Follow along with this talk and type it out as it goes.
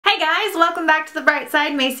guys, welcome back to The Bright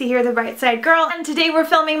Side. Macy here, the Bright Side Girl, and today we're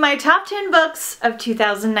filming my top 10 books of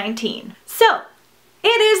 2019. So, it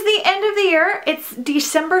is the end of the year. It's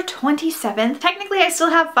December 27th. Technically, I still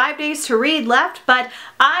have 5 days to read left, but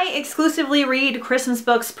I exclusively read Christmas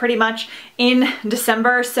books pretty much in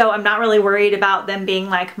December, so I'm not really worried about them being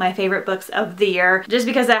like my favorite books of the year, just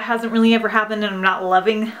because that hasn't really ever happened and I'm not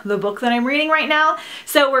loving the book that I'm reading right now.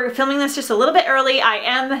 So we're filming this just a little bit early. I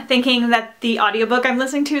am thinking that the audiobook I'm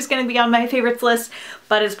listening to is going to be on my favorites list,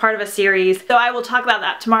 but it's part of a series. So I will talk about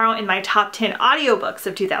that tomorrow in my top 10 audiobooks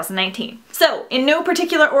of 2019. So in no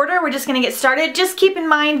particular order, we're just going to get started. Just keep in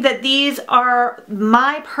mind that these are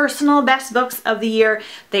my personal best books of the year.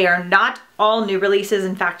 They are not all new releases.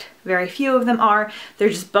 In fact, very few of them are. They're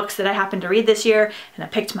just books that I happened to read this year, and I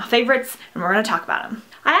picked my favorites, and we're going to talk about them.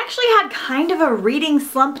 I actually had kind of a reading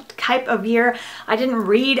slump type of year. I didn't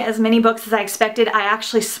read as many books as I expected. I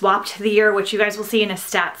actually swapped the year, which you guys will see in a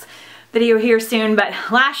stats video here soon, but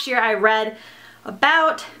last year I read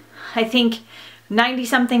about, I think, 90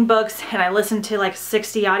 something books, and I listened to like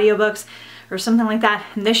 60 audiobooks or something like that.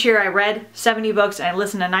 And this year I read 70 books and I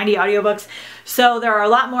listened to 90 audiobooks. So there are a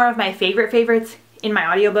lot more of my favorites in my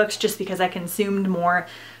audiobooks just because I consumed more,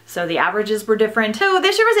 so the averages were different. So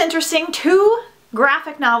this year was interesting. 2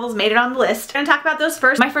 graphic novels made it on the list. I'm gonna talk about those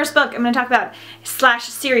first. My first book I'm gonna talk about slash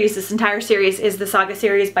series, this entire series, is the Saga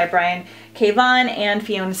series by Brian K. Vaughan and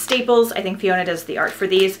Fiona Staples. I think Fiona does the art for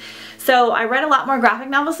these. So I read a lot more graphic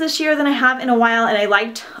novels this year than I have in a while, and I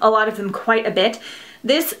liked a lot of them quite a bit.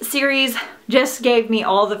 This series just gave me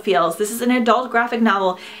all the feels. This is an adult graphic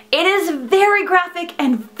novel. It is very graphic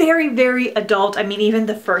and very, very adult. I mean, even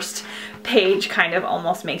the first page kind of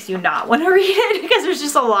almost makes you not want to read it because there's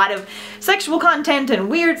just a lot of sexual content and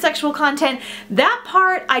weird sexual content. That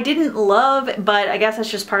part I didn't love, but I guess that's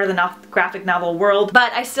just part of the graphic novel world.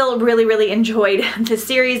 But I still really, really enjoyed this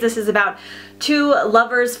series. This is about 2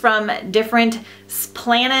 lovers from different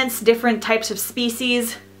planets, different types of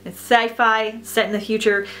species. It's sci-fi, set in the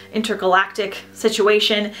future, intergalactic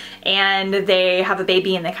situation, and they have a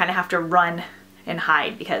baby and they kind of have to run and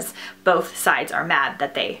hide because both sides are mad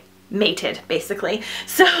that they mated, basically.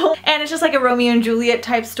 So, and it's just like a Romeo and Juliet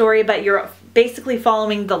type story, but you're basically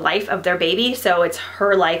following the life of their baby. So it's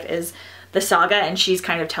her life is the saga and she's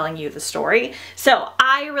kind of telling you the story. So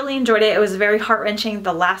I really enjoyed it. It was very heart-wrenching.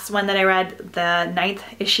 The last one that I read, the 9th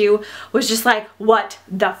issue, was just like, what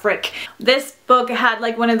the frick? This book had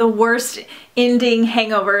like one of the worst ending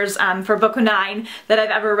hangovers for book 9 that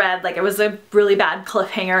I've ever read. Like, it was a really bad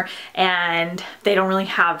cliffhanger and they don't really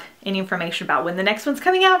have any information about when the next one's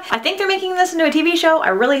coming out. I think they're making this into a TV show. I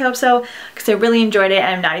really hope so because I really enjoyed it,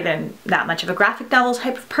 and I'm not even that much of a graphic novel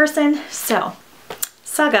type of person. So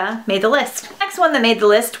Saga made the list. Next one that made the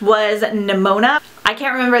list was Nimona. I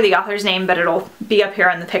can't remember the author's name, but it'll be up here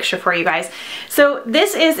on the picture for you guys. So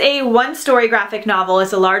this is a 1-story graphic novel.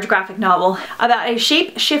 It's a large graphic novel about a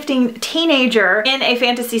shape-shifting teenager in a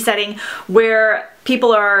fantasy setting where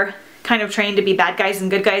people are kind of trained to be bad guys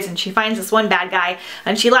and good guys, and she finds this one bad guy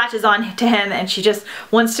and she latches on to him and she just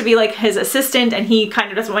wants to be like his assistant, and he kind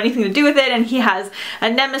of doesn't want anything to do with it, and he has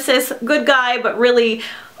a nemesis, good guy, but really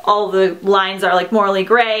all the lines are like morally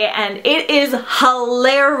gray, and it is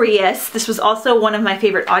hilarious. This was also one of my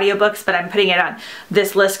favorite audiobooks, but I'm putting it on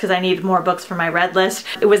this list because I need more books for my read list.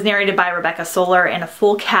 It was narrated by Rebecca Solar and a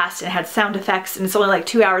full cast, and it had sound effects, and it's only like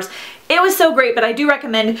 2 hours. It was so great, but I do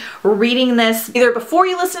recommend reading this either before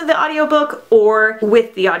you listen to the audiobook or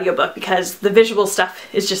with the audiobook because the visual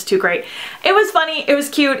stuff is just too great. It was funny, it was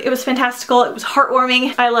cute, it was fantastical, it was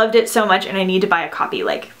heartwarming. I loved it so much, and I need to buy a copy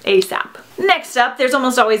like ASAP. Next up, there's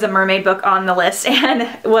almost always a mermaid book on the list, and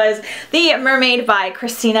it was The Mermaid by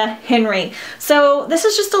Christina Henry. So this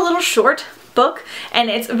is just a little short book, and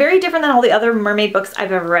it's very different than all the other mermaid books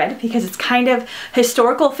I've ever read because it's kind of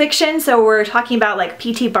historical fiction. So we're talking about like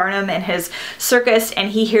P.T. Barnum and his circus, and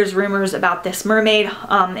he hears rumors about this mermaid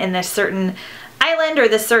in this certain island or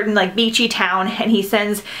this certain like beachy town, and he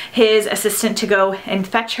sends his assistant to go and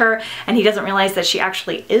fetch her, and he doesn't realize that she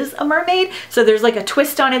actually is a mermaid. So there's like a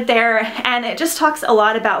twist on it there, and it just talks a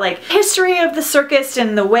lot about like history of the circus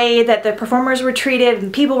and the way that the performers were treated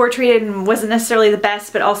and people were treated, and wasn't necessarily the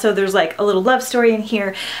best, but also there's like a little love story in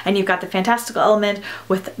here, and you've got the fantastical element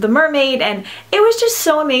with the mermaid, and it was just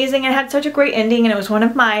so amazing. It had such a great ending, and it was one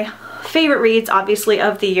of my favorite reads, obviously,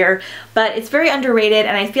 of the year, but it's very underrated,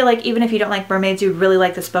 and I feel like even if you don't like mermaids, you'd really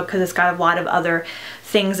like this book because it's got a lot of other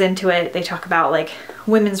things into it. They talk about like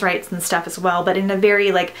women's rights and stuff as well, but in a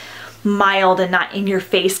very like mild and not in your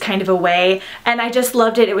face kind of a way, and I just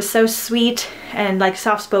loved it. It was so sweet and like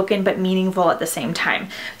soft spoken but meaningful at the same time.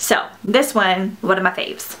 So this one of my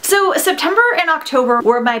faves. So September and October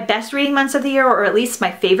were my best reading months of the year, or at least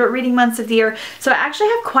my favorite reading months of the year. So I actually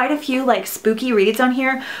have quite a few like spooky reads on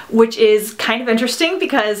here, which is kind of interesting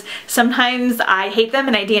because sometimes I hate them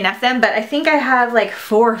and I DNF them, but I think I have like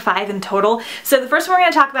 4 or 5 in total. So the first one we're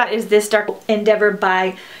going to talk about is This Dark Endeavor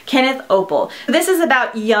by Kenneth Opel. This is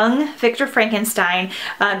about young Victor Frankenstein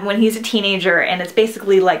when he's a teenager, and it's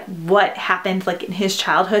basically like what happened like in his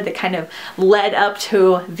childhood that kind of led up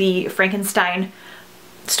to the Frankenstein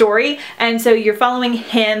story. And so you're following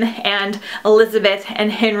him and Elizabeth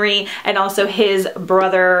and Henry and also his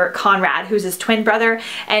brother Conrad, who's his twin brother,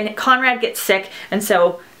 and Conrad gets sick, and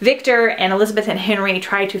so Victor and Elizabeth and Henry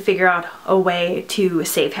try to figure out a way to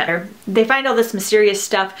save him. They find all this mysterious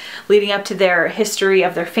stuff leading up to their history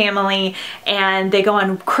of their family, and they go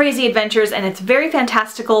on crazy adventures, and it's very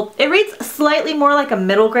fantastical. It reads slightly more like a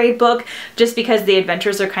middle grade book just because the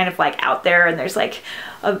adventures are kind of like out there, and there's like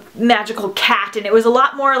a magical cat, and it was a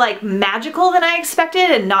lot more like magical than I expected,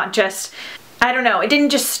 and not just, I don't know, it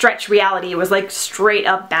didn't just stretch reality. It was like straight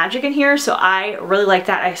up magic in here, so I really liked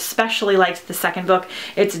that. I especially liked the second book.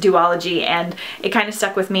 It's a duology, and it kind of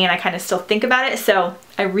stuck with me, and I kind of still think about it, so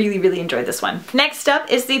I really, really enjoyed this one. Next up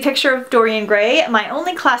is The Picture of Dorian Gray, my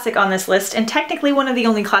only classic on this list, and technically one of the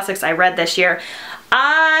only classics I read this year.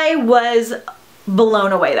 I was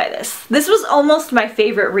blown away by this. This was almost my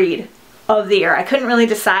favorite read of the year. I couldn't really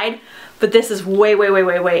decide, but this is way, way, way,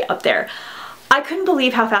 way, way up there. I couldn't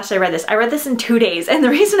believe how fast I read this. I read this in 2 days, and the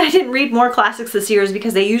reason I didn't read more classics this year is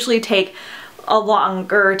because they usually take a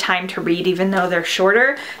longer time to read even though they're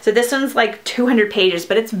shorter. So this one's like 200 pages,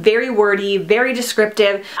 but it's very wordy, very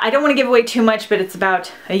descriptive. I don't want to give away too much, but it's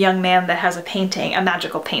about a young man that has a painting, a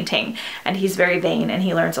magical painting, and he's very vain and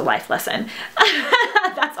he learns a life lesson.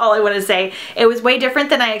 That's all I want to say. It was way different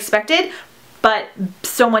than I expected, but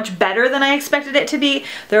so much better than I expected it to be.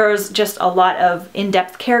 There was just a lot of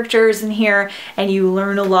in-depth characters in here, and you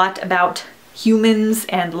learn a lot about humans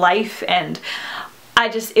and life, and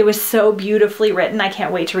it was so beautifully written. I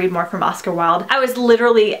can't wait to read more from Oscar Wilde. I was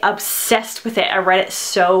literally obsessed with it. I read it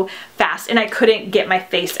so fast, and I couldn't get my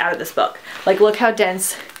face out of this book. Like, look how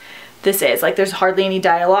dense this is. Like, there's hardly any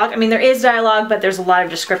dialogue. I mean, there is dialogue, but there's a lot of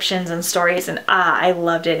descriptions and stories, and I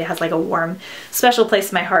loved it. It has like a warm, special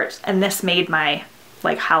place in my heart, and this made my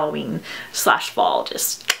like Halloween / fall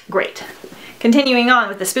just great. Continuing on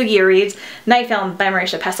with the spookier reads, Night Film by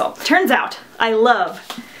Marisha Pessl. Turns out I love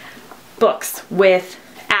books with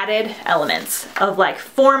added elements of like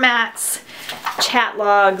formats, chat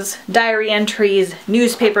logs, diary entries,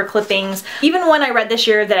 newspaper clippings. Even one I read this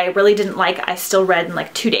year that I really didn't like, I still read in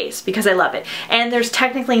like 2 days because I love it. And there's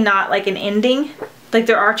technically not like an ending. Like,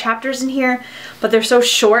 there are chapters in here, but they're so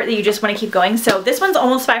short that you just want to keep going. So this one's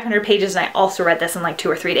almost 500 pages, and I also read this in like 2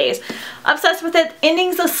 or 3 days. Obsessed with it.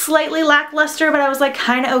 Ending's a slightly lackluster, but I was like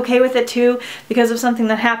kind of okay with it too because of something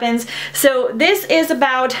that happens. So this is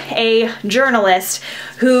about a journalist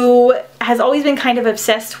who has always been kind of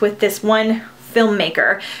obsessed with this one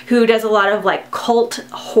filmmaker who does a lot of like cult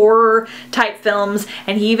horror type films,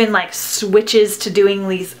 and he even like switches to doing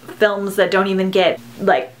these films that don't even get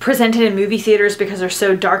like presented in movie theaters because they're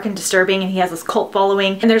so dark and disturbing, and he has this cult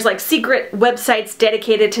following, and there's like secret websites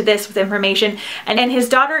dedicated to this with information, and then his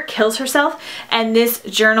daughter kills herself, and this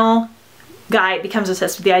journal guy becomes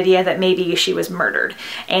obsessed with the idea that maybe she was murdered,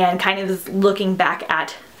 and kind of is looking back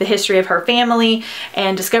at the history of her family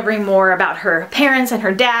and discovering more about her parents and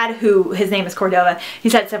her dad, who his name is Cordova.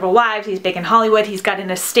 He's had several wives, he's big in Hollywood, he's got an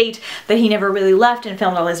estate that he never really left and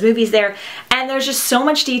filmed all his movies there, and there's just so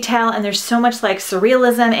much detail and there's so much like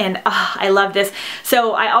surrealism, and I love this.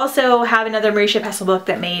 So I also have another Marisha Pessl book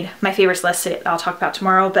that made my favorites list that I'll talk about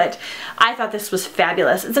tomorrow, but I thought this was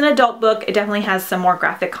fabulous. It's an adult book. It definitely has some more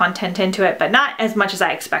graphic content into it, but not as much as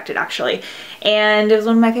I expected actually, and it was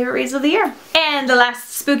one of my favorite reads of the year. And the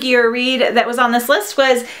last spookier read that was on this list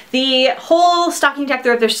was the whole Stocking Jack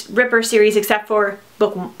the Ripper series except for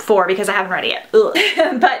book 4 because I haven't read it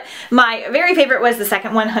yet. But my very favorite was the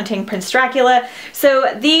second one, Hunting Prince Dracula.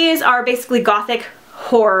 So these are basically gothic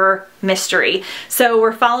horror mystery. So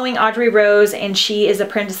we're following Audrey Rose, and she is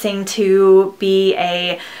apprenticing to be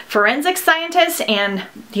a forensic scientist and,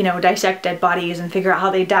 you know, dissect dead bodies and figure out how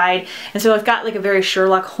they died. And so it's got like a very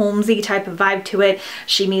Sherlock Holmesy type of vibe to it.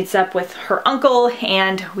 She meets up with her uncle,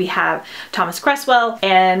 and we have Thomas Cresswell,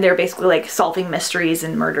 and they're basically like solving mysteries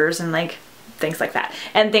and murders and like things like that.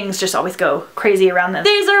 And things just always go crazy around them.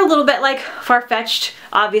 These are a little bit like far-fetched,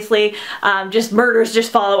 obviously. Just murders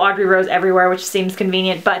just follow Audrey Rose everywhere, which seems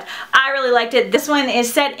convenient, but I really liked it. This one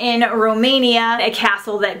is set in Romania, a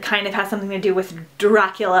castle that kind of has something to do with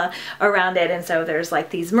Dracula around it, and so there's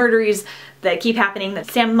like these murderies that keep happening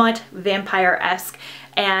that's somewhat vampire-esque,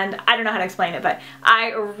 and I don't know how to explain it, but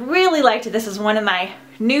I really liked it. This is one of my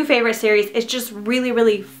new favorite series. It's just really,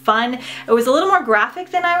 really fun. It was a little more graphic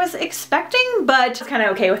than I was expecting, but I was kind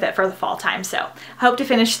of okay with it for the fall time, so I hope to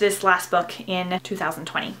finish this last book in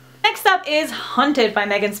 2020. Next up is Haunted by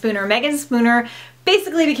Megan Spooner. Megan Spooner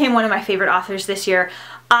basically became one of my favorite authors this year.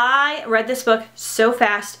 I read this book so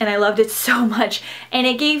fast and I loved it so much, and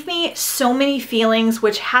it gave me so many feelings,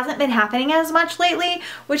 which hasn't been happening as much lately,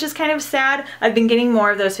 which is kind of sad. I've been getting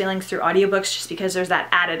more of those feelings through audiobooks just because there's that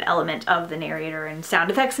added element of the narrator and sound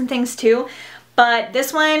effects and things too. But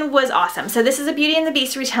this one was awesome. So this is a Beauty and the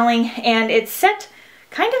Beast retelling, and it's set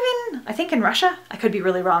kind of in, I think in Russia. I could be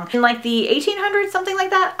really wrong. In like the 1800s, something like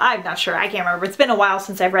that. I'm not sure, I can't remember. It's been a while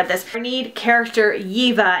since I've read this. We need character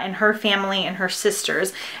Yeva and her family and her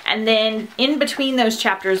sisters. And then in between those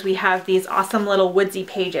chapters, we have these awesome little woodsy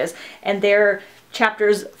pages, and they're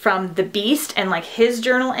chapters from the Beast and like his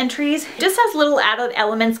journal entries. It just has little added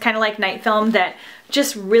elements, kind of like Night Film, that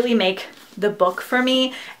just really make the book for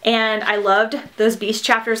me, and I loved those Beast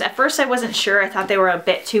chapters. At first I wasn't sure, I thought they were a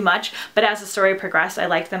bit too much, but as the story progressed I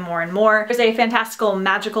liked them more and more. There's a fantastical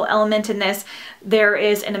magical element in this. There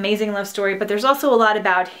is an amazing love story, but there's also a lot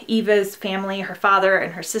about Eva's family, her father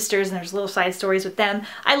and her sisters, and there's little side stories with them.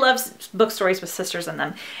 I love book stories with sisters in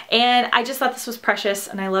them, and I just thought this was precious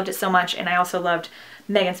and I loved it so much. And I also loved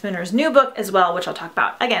Megan Spooner's new book as well, which I'll talk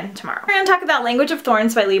about again tomorrow. We're going to talk about Language of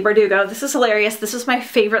Thorns by Leigh Bardugo. This is hilarious. This is my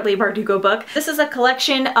favorite Leigh Bardugo book. This is a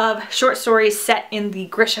collection of short stories set in the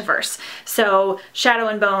Grishaverse. So Shadow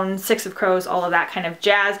and Bone, Six of Crows, all of that kind of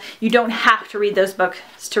jazz. You don't have to read those books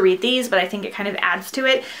to read these, but I think it kind of adds to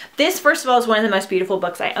it. This, first of all, is one of the most beautiful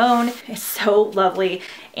books I own. It's so lovely.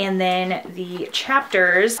 And then the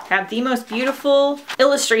chapters have the most beautiful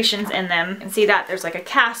illustrations in them. And see that there's like a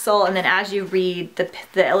castle, and then as you read,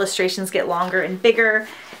 the illustrations get longer and bigger.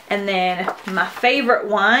 And then my favorite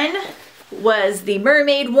one was the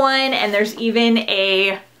mermaid one, and there's even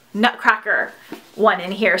a nutcracker one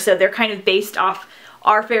in here. So they're kind of based off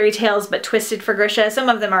our fairy tales but twisted for Grisha. Some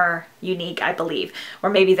of them are unique, I believe, or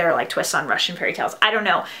maybe they're like twists on Russian fairy tales. I don't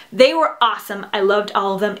know. They were awesome. I loved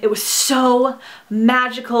all of them. It was so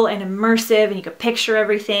magical and immersive, and you could picture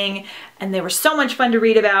everything, and they were so much fun to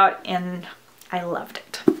read about, and I loved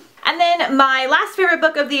it. And then my last favorite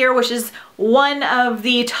book of the year, which is one of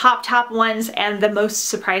the top ones and the most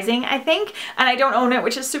surprising, I think, and I don't own it,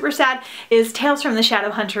 which is super sad, is Tales from the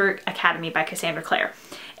Shadowhunter Academy by Cassandra Clare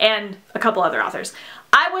and a couple other authors.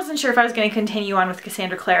 I wasn't sure if I was going to continue on with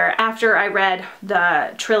Cassandra Clare after I read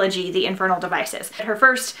the trilogy, The Infernal Devices. Her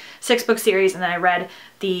first 6-book series, and then I read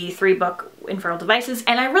the 3-book Infernal Devices,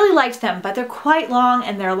 and I really liked them, but they're quite long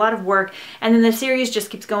and they're a lot of work, and then the series just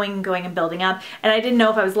keeps going and going and building up, and I didn't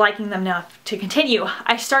know if I was liking them enough to continue.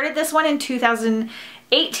 I started this one in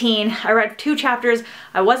 2018. I read 2 chapters.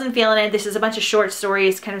 I wasn't feeling it. This is a bunch of short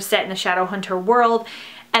stories kind of set in the Shadowhunter world.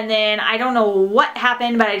 And then I don't know what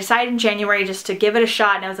happened, but I decided in January just to give it a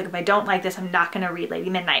shot, and I was like, if I don't like this, I'm not going to read Lady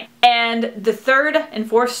Midnight. And the 3rd and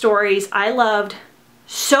 4th stories I loved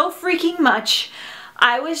so freaking much.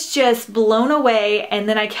 I was just blown away, and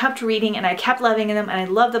then I kept reading and I kept loving them, and I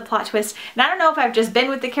love the plot twist. And I don't know if I've just been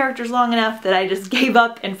with the characters long enough that I just gave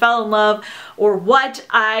up and fell in love, or what.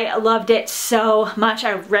 I loved it so much.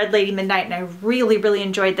 I read Lady Midnight and I really, really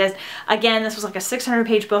enjoyed this. Again, this was like a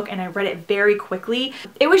 600-page book and I read it very quickly.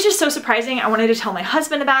 It was just so surprising. I wanted to tell my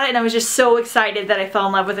husband about it, and I was just so excited that I fell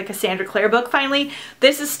in love with a Cassandra Clare book finally.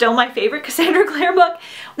 This is still my favorite Cassandra Clare book.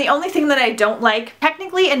 The only thing that I don't like,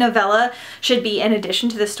 technically a novella should be an addition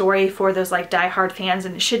to the story for those like die-hard fans,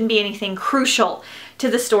 and it shouldn't be anything crucial to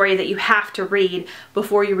the story that you have to read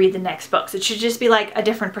before you read the next books. It should just be like a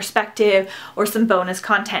different perspective or some bonus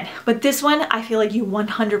content. But this one, I feel like you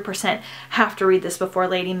 100% have to read this before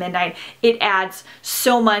Lady Midnight. It adds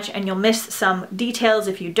so much, and you'll miss some details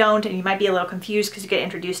if you don't, and you might be a little confused because you get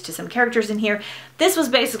introduced to some characters in here. This was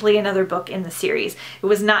basically another book in the series. It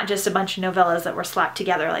was not just a bunch of novellas that were slapped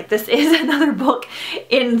together. Like, this is another book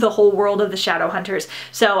in the whole world of the Shadowhunters.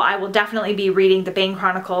 So I will definitely be reading the Bane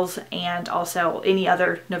Chronicles and also any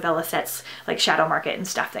other novella sets like Shadow Market and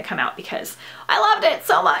stuff that come out, because I loved it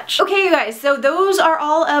so much. Okay, you guys, so those are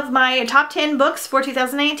all of my top 10 books for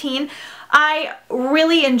 2019. I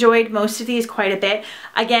really enjoyed most of these quite a bit.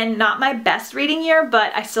 Again, not my best reading year,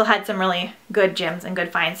 but I still had some really good gems and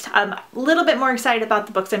good finds. I'm a little bit more excited about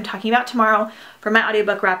the books I'm talking about tomorrow for my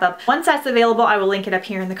audiobook wrap up. Once that's available, I will link it up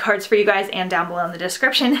here in the cards for you guys and down below in the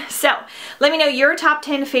description. So let me know your top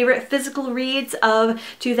 10 favorite physical reads of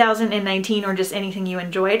 2019 or just anything you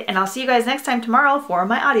enjoyed, and I'll see you guys next time tomorrow for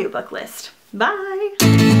my audiobook list.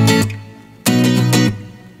 Bye!